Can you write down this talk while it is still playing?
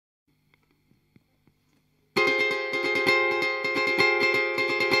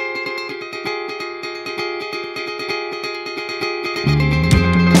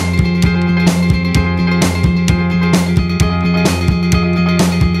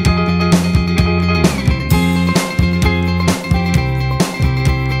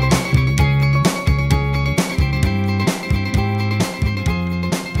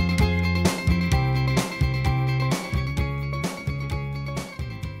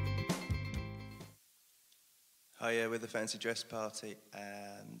Hi, we're the Fancy Dress Party,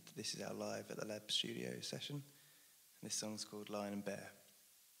 and this is our live at the Lab Studio session. And this song's called Lion and Bear.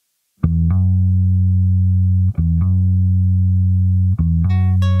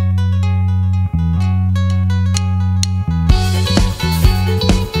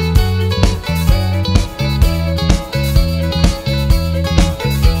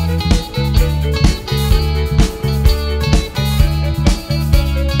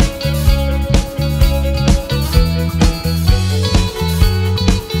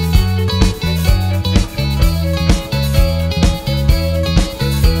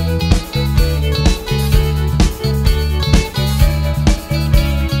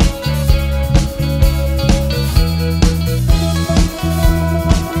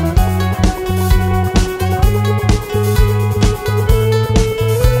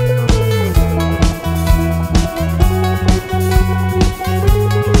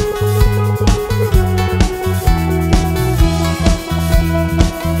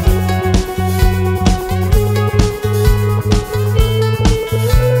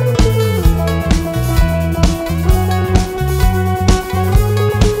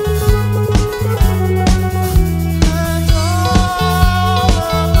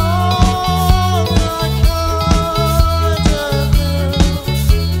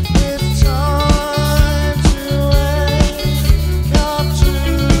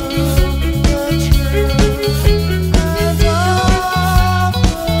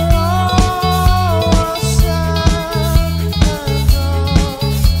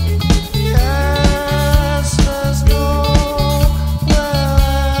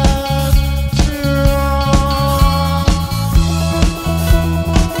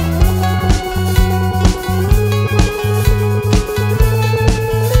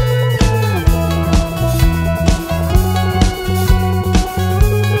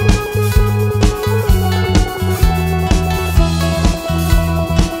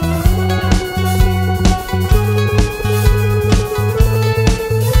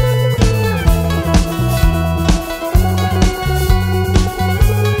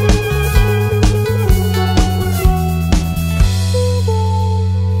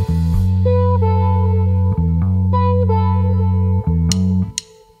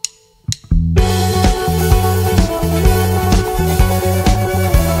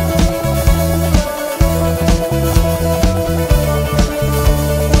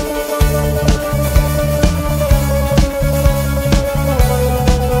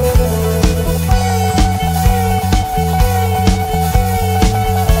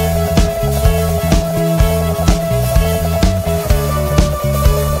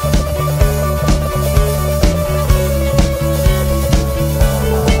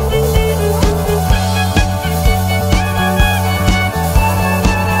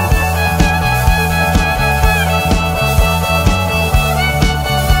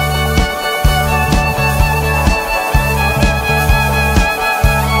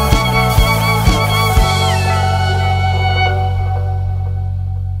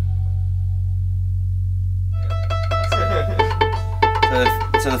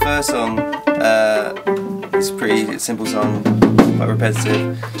 So the first song is a pretty simple song, quite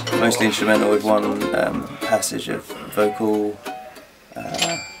repetitive, mostly instrumental with one passage of vocal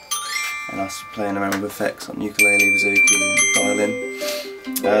and us playing around with effects on ukulele, bouzouki and violin.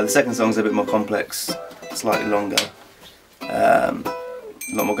 The second song's a bit more complex, slightly longer, a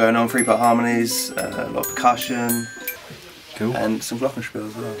lot more going on, 3-part harmonies, a lot of percussion, cool. And some glockenspiel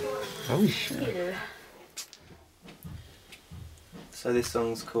as well. Oh shit. Yeah. So this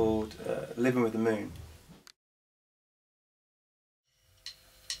song's called Living with the Moon.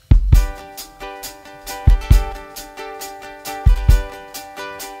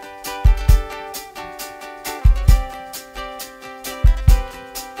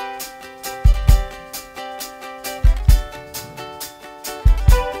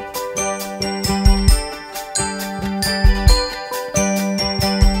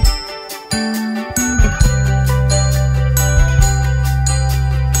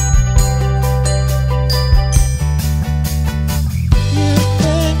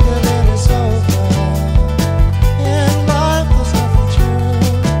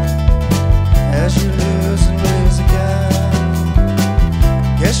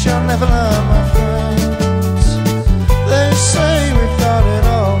 You'll never learn, my friends. They say we've got it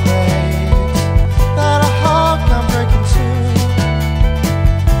all made, that a heart can break in two,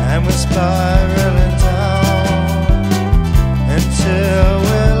 and we're